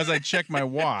because I checked my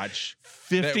watch.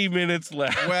 50 minutes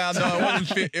left. Well, no,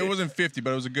 it wasn't 50,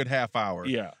 but it was a good half hour.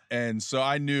 Yeah. And so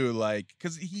I knew, like,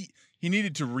 because he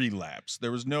needed to relapse.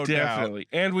 There was no Definitely.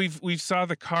 And we saw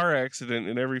the car accident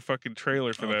in every fucking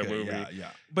trailer for that movie.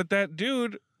 Yeah. But that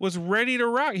dude was ready to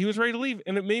rock. He was ready to leave.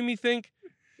 And it made me think,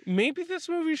 maybe this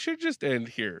movie should just end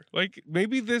here. Like,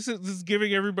 maybe this is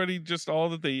giving everybody just all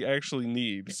that they actually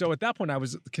need. So at that point, I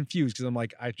was confused because I'm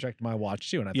like, I checked my watch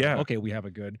too, and I thought, Yeah. okay, we have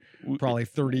a good probably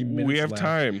 30 minutes. We have left.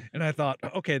 time. And I thought,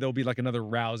 okay, there'll be like another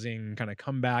rousing kind of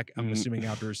comeback. I'm assuming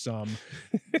after some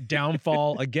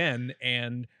downfall again,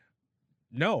 and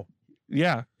no.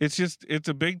 Yeah, it's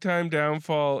a big time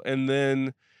downfall, and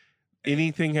then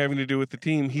anything having to do with the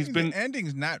team. The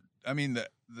ending's not. I mean, the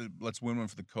let's win one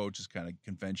for the coach is kind of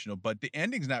conventional, but the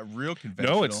ending's not real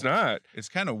conventional. No, it's not. It's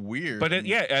kind of weird. But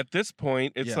at this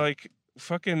point, it's like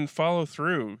fucking follow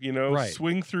through. Right.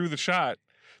 Swing through the shot,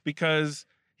 because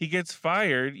he gets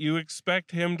fired, you expect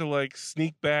him to like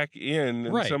sneak back in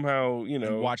and Right. somehow, you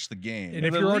know, And watch the game. And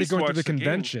if at you're already least going to watch the the game.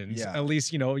 conventions, Yeah. at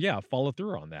least, follow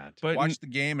through on that. but watch the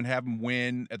game and have him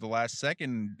win at the last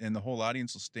second, and the whole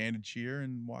audience will stand and cheer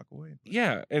and walk away.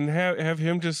 yeah, and have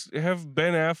him just have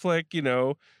Ben Affleck, you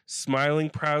know,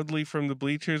 smiling proudly from the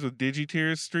bleachers with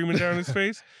digi-tears streaming down his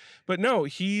face. But no,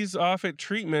 he's off at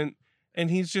treatment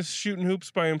and he's just shooting hoops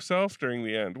by himself during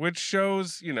the end, which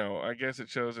shows, you know, I guess it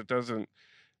shows it doesn't.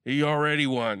 He already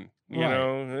won. You Right.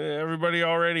 know, everybody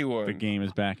already won. The game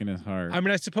is back in his heart. I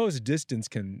mean, I suppose distance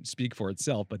can speak for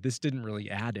itself, but this didn't really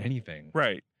add anything.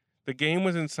 Right. The game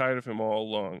was inside of him all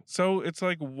along. So it's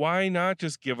like, why not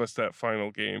just give us that final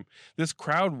game? This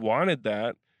crowd wanted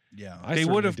that. Yeah. They would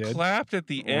certainly have did. clapped at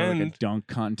the Or end. like a dunk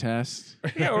contest.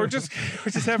 Yeah, or just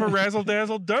have a razzle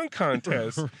dazzle dunk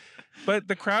contest. But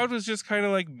the crowd was just kind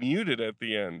of like muted at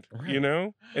the end, you Right.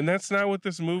 know? And that's not what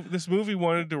this movie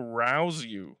wanted to rouse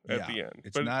you at Yeah. the end.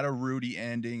 It's But not a Rudy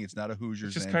ending. It's not a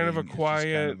Hoosiers just ending. kind of a it's just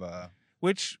quiet- kind of a-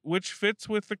 which fits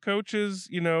with the coach's,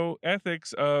 you know,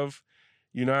 ethics of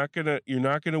you're not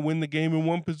gonna win the game in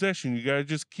one possession. You gotta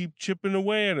just keep chipping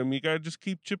away at him. You gotta just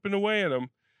keep chipping away at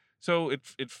him. So it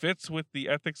fits with the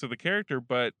ethics of the character,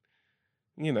 but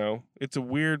you know, it's a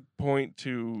weird point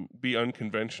to be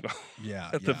unconventional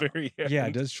yeah. at the very end. Yeah,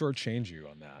 it does shortchange you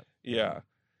on that. Yeah.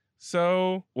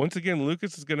 So once again,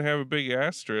 Lucas is gonna have a big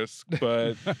asterisk,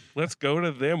 but let's go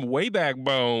to them Wayback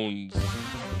Bones.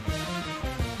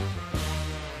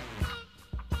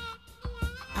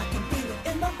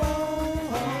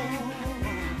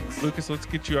 Lucas, let's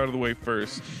get you out of the way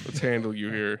first. Let's handle you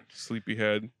here,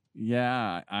 sleepyhead.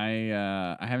 Yeah,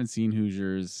 I haven't seen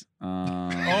Hoosiers.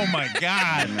 Oh my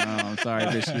God. No, I'm sorry,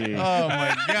 Bishki. Oh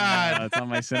my God. It's on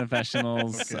my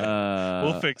Cinefessionals.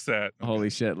 Okay. We'll fix that. Holy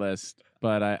shit list.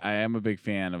 But I am a big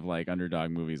fan of like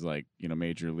underdog movies like, you know,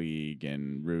 Major League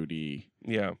and Rudy,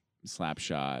 Yeah.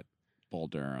 Slapshot, Bull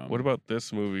Durham. What about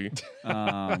this movie?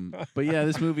 But yeah,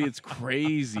 this movie, it's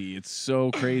crazy. It's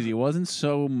so crazy. It wasn't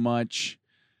so much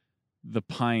the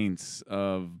pints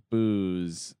of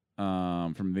booze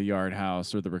from the Yard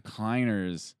House or the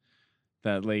recliners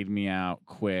that laid me out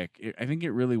quick. I think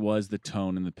it really was the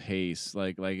tone and the pace.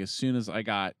 Like as soon as I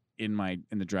got in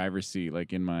the driver's seat,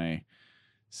 like in my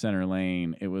center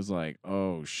lane, it was like,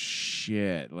 oh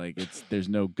shit! Like there's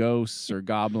no ghosts or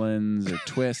goblins or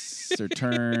twists or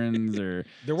turns or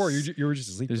There were you were just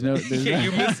asleep. there's no. Yeah,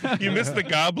 you missed the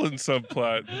goblin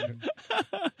subplot.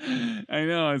 I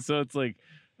know, and so it's like,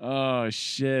 oh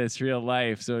shit, it's real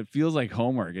life. So it feels like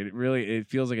homework. It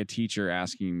feels like a teacher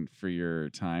asking for your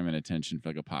time and attention for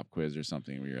like a pop quiz or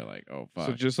something where you're like, oh fuck.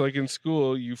 So just like in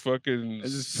school, you fucking I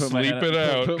just sleep it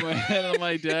out. Put my head on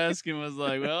my desk and was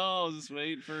like, well, I'll just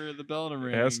wait for the bell to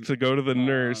ring. Asked to go to the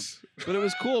nurse. But it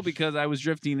was cool because I was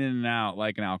drifting in and out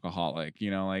like an alcoholic,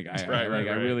 you know, like I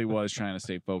really was trying to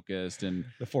stay focused. And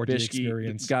the 4D Bishki,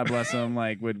 experience. God bless him,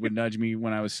 like would nudge me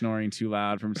when I was snoring too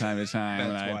loud from time to time.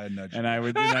 That's why I nudged and I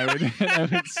would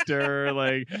stir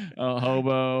like a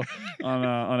hobo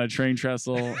on a train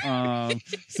trestle.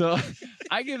 So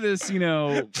I give this, you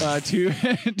know, two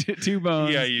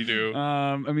bones. Yeah, you do.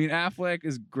 I mean, Affleck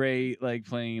is great, like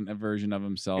playing a version of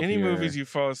himself. Any here. movies you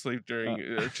fall asleep during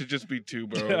it should just be two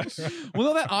bones. Well,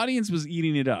 no, that audience was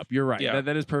eating it up. You're right. Yeah.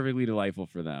 That is perfectly delightful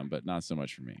for them, but not so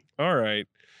much for me. All right.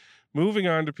 Moving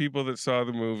on to people that saw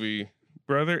the movie.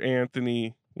 Brother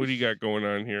Anthony, what do you got going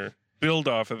on here? Build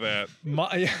off of that.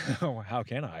 How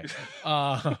can I?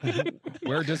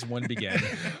 Where does one begin?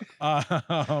 I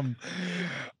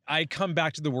come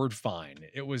back to the word fine.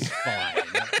 It was fine.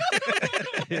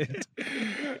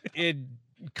 it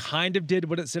kind of did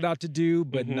what it set out to do,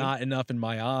 but not enough in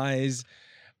my eyes.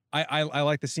 I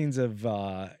like the scenes of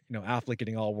Affleck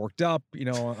getting all worked up,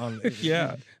 on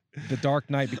Yeah. The Dark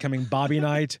Knight becoming Bobby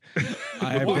Knight.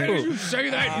 Why did you say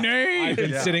that name? I've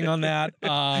been sitting on that.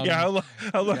 How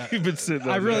long have you been sitting on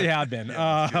I really that? have been.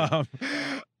 That's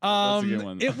a good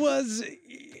one. It was,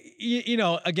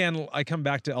 again, I come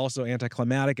back to also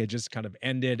anticlimactic. It just kind of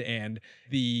ended, and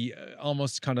the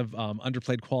almost kind of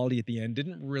underplayed quality at the end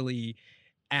didn't really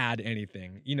add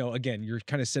anything. Again, you're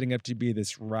kind of setting up to be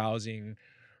this rousing,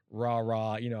 rah,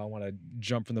 I want to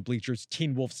jump from the bleachers,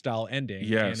 Teen Wolf style ending.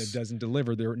 Yes. And it doesn't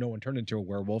deliver. No one turned into a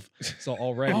werewolf. So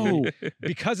already,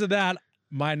 because of that,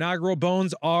 my inaugural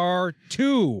bones are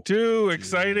 2. 2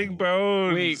 exciting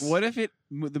bones. Wait, what if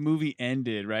the movie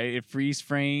ended, right? It freeze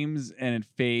frames and it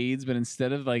fades, but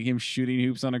instead of like him shooting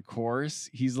hoops on a course,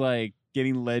 he's like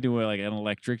getting led to like an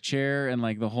electric chair, and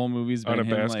like the whole movie's been On a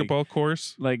him, basketball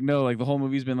course? Like no, like the whole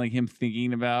movie's been like him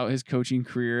thinking about his coaching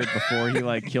career before he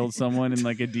like killed someone in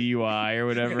like a DUI or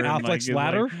whatever. And, Affleck's like,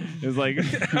 ladder? is like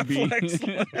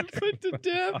Affleck's put to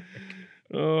death.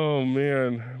 Oh,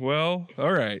 man. Well,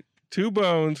 all right. 2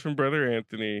 bones from Brother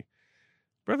Anthony.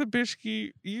 Brother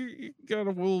Bishke, you got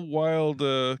a little wild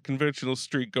conventional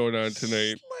streak going on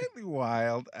tonight. Slightly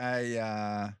wild.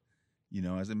 I,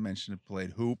 as I mentioned, I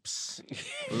played hoops.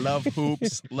 Love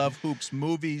hoops. Love hoops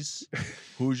movies.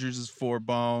 Hoosiers is 4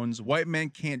 bones. White Man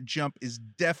Can't Jump is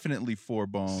definitely 4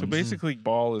 bones. So basically,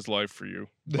 ball is life for you.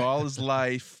 Ball is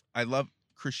life. I love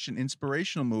Christian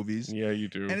inspirational movies. Yeah, you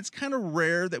do. And it's kind of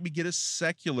rare that we get a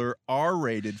secular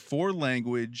R-rated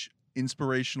 4-language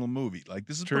inspirational movie. Like,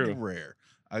 this is pretty rare.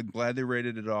 I'm glad they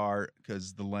rated it R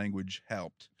because the language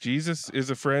helped. Jesus is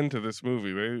a friend to this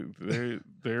movie.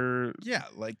 They're yeah,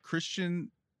 like Christian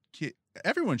kid.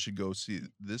 Everyone should go see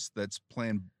this. That's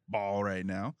playing ball right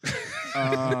now,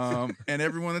 and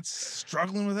everyone that's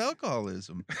struggling with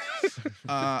alcoholism.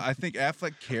 I think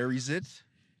Affleck carries it.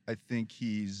 I think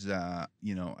he's, I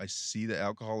see the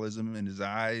alcoholism in his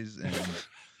eyes,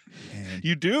 and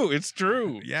you do. It's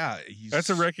true. Yeah, that's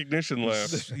a recognition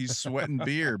laugh. He's sweating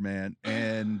beer, man,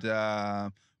 and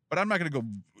but I'm not gonna go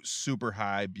super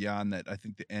high beyond that. I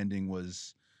think the ending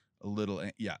was a little,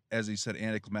 as he said,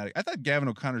 anticlimactic. I thought Gavin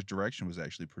O'Connor's direction was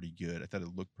actually pretty good. I thought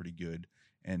it looked pretty good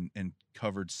and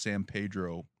covered San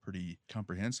Pedro pretty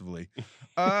comprehensively.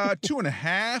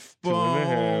 2.5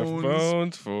 bones. 2.5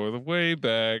 bones for the way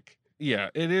back. Yeah,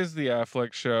 it is the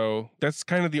Affleck show. That's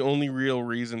kind of the only real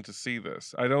reason to see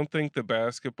this. I don't think the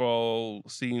basketball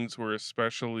scenes were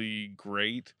especially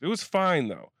great. It was fine,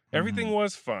 though. Everything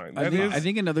was fine. I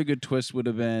think another good twist would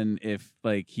have been if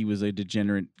like he was a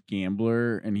degenerate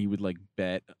gambler and he would like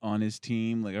bet on his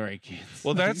team. Like, all right, kids.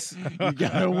 Well, that's you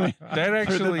gotta win.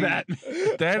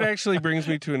 That actually brings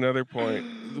me to another point,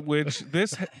 which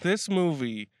this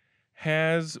movie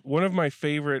has one of my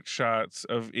favorite shots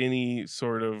of any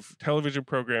sort of television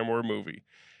program or movie,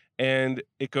 and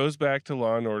it goes back to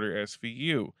Law and Order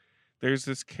SVU. There's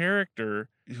this character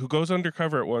who goes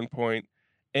undercover at one point.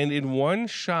 And in one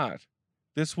shot,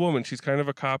 this woman, she's kind of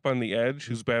a cop on the edge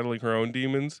who's battling her own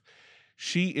demons.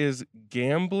 She is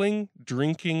gambling,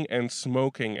 drinking, and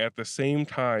smoking at the same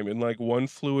time in like one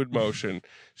fluid motion.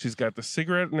 She's got the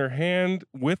cigarette in her hand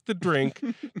with the drink,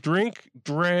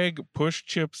 drag, push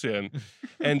chips in.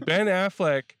 And Ben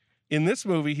Affleck, in this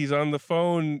movie, he's on the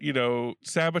phone,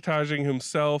 sabotaging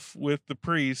himself with the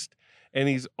priest. And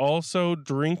he's also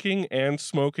drinking and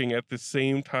smoking at the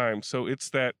same time. So it's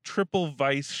that triple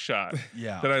vice shot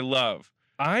that I love.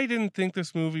 I didn't think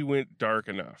this movie went dark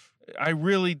enough. I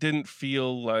really didn't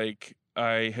feel like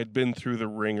I had been through the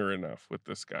ringer enough with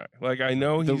this guy. Like, I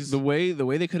know he's... The way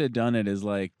they could have done it is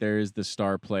like, there's the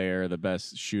star player, the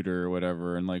best shooter or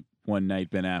whatever, and like one night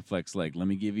Ben Affleck's like, let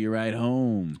me give you a ride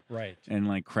home. Right. And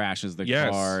like crashes the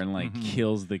car and like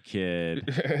kills the kid.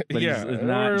 But yeah. he's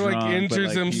not or like drunk,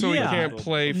 injures but, like, him so he can't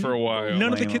play for a while.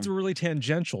 None of the kids were really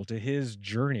tangential to his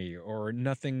journey, or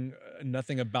nothing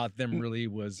about them really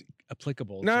was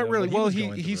applicable. Not to really. what Well, was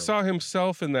going he through. saw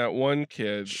himself in that one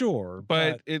kid. Sure.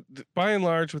 But it, by and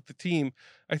large, with the team,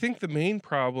 I think the main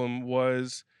problem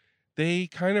was they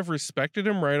kind of respected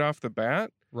him right off the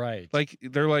bat. Right. Like,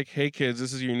 they're like, hey, kids,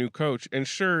 this is your new coach. And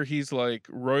sure, he's like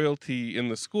royalty in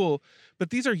the school, but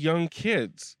these are young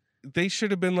kids. They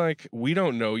should have been like, we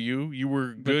don't know you. You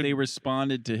were good. But they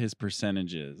responded to his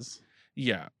percentages.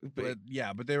 Yeah. But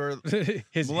they were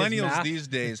his millennials math. these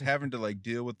days having to like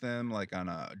deal with them like on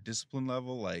a discipline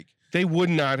level. Like, they would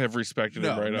not have respected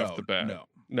him right off the bat.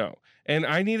 No. And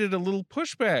I needed a little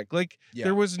pushback. Like,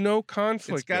 there was no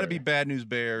conflict. It's got to be Bad News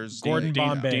Bears. Gordon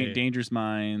Bombay. Dangerous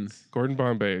Minds. Gordon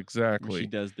Bombay, Where exactly. she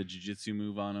does the jiu-jitsu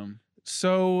move on him.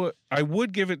 So I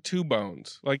would give it 2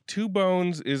 bones. Like, 2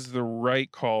 bones is the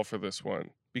right call for this one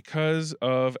because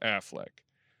of Affleck.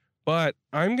 But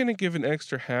I'm going to give an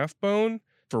extra half bone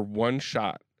for 1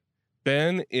 shot.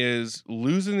 Ben is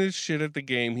losing his shit at the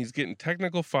game. He's getting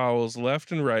technical fouls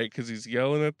left and right because he's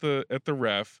yelling at the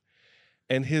ref.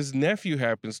 And his nephew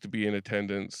happens to be in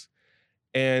attendance.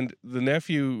 And the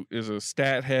nephew is a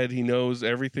stat head. He knows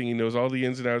everything. He knows all the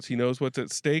ins and outs. He knows what's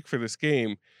at stake for this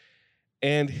game.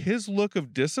 And his look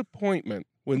of disappointment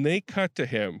when they cut to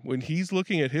him, when he's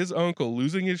looking at his uncle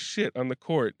losing his shit on the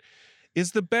court,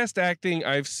 is the best acting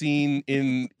I've seen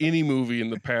in any movie in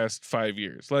the past 5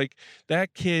 years. Like,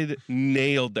 that kid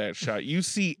nailed that shot. You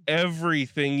see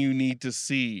everything you need to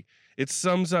see It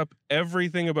sums up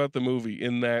everything about the movie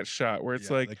in that shot where it's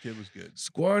Yeah, like, that kid was good.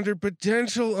 squandered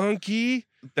potential, Unky.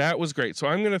 That was great. So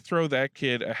I'm going to throw that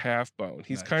kid a half bone.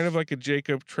 He's kind of like a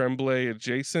Jacob Tremblay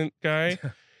adjacent guy,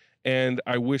 and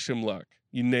I wish him luck.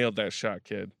 You nailed that shot,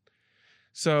 kid.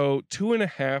 So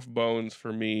 2.5 bones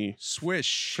for me.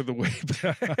 Swish. For the way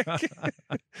back.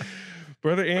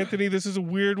 Brother Anthony, this is a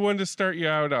weird one to start you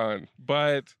out on,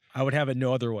 but I would have it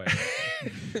no other way.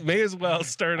 may as well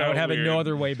start out I would have it no weird.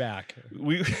 other way back.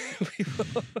 We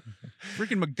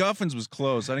Freaking MacGuffins was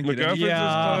close. I didn't get any.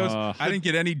 MacGuffins was close. I didn't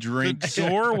get any drinks. The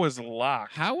door was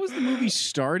locked. How was the movie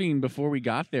starting before we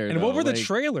got there? And though? what were the Like,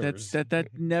 trailers? That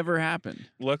never happened.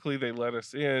 Luckily, they let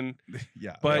us in.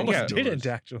 Yeah, But They almost yeah, didn't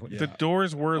actually. the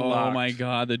doors were locked. Oh my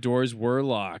god, the doors were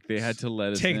locked. They had to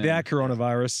let us Take in. that,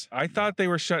 coronavirus. I thought they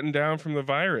were shutting down from the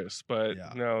virus, but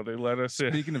Yeah. no, they let us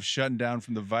in. Speaking of shutting down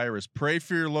from the virus, pray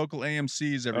for your local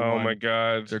AMCs, everyone. Oh my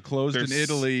God. They're closed in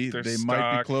Italy. their They might be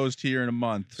stock- closed here in a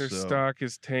month. Their so stock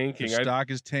is tanking. Their stock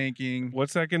is tanking.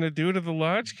 What's that going to do to the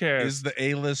Lodgecast? Is the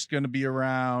A-list going to be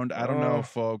around? I don't know, Oh,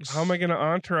 folks. How am I going to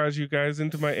entourage you guys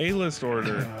into my A-list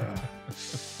order?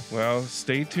 Well,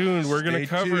 stay tuned. We're going to Stay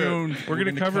cover tuned. it. We're going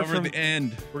to gonna cover it from the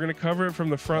end. We're going to cover it from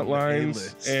the front Of the lines,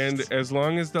 A-list. and as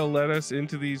long as they'll let us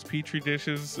into these petri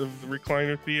dishes of the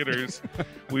recliner theaters,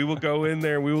 we will go in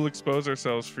there and we will expose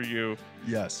ourselves for you,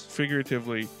 Yes.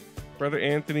 figuratively. Brother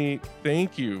Anthony,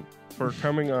 thank you for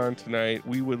coming on tonight.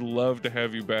 We would love to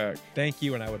have you back. Thank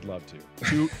you, and I would love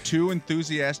to. Two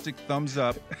enthusiastic thumbs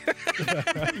up.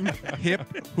 Hip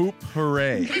hoop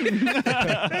hooray.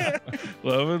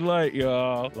 Love and light,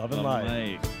 y'all. Love and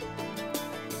light.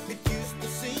 It used to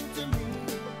seem to me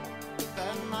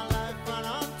that my life ran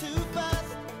on too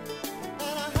fast, and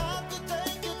I had to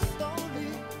take it slowly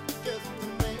just to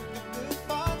make the good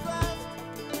parts last.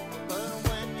 But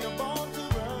when you're born to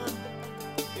run,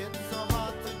 it's so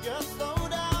hard to just slow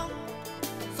down.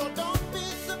 So don't be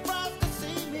surprised to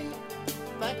see me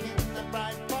back in the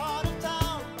bright part of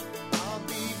town. I'll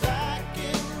be back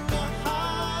in the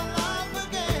high life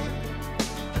again.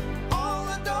 All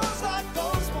the doors I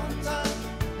closed one time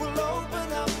will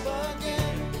open up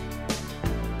again.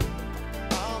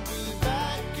 I'll be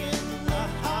back in the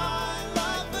high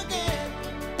life again.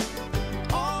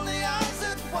 All the eyes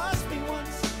that watched me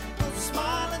once will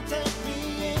smile and take me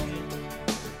in.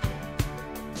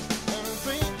 And I'm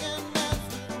drinking with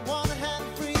one hand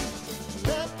free.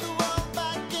 Let the world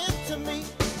back into me.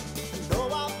 And though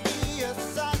I'll be a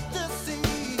sight to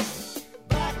see,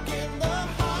 back in the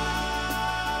high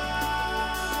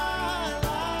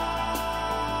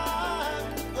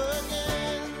life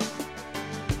again.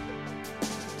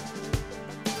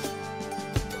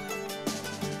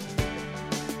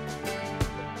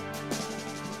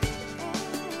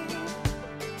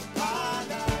 High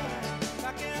life,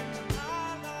 back in the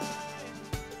high life.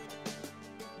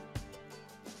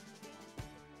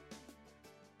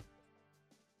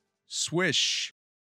 Swish.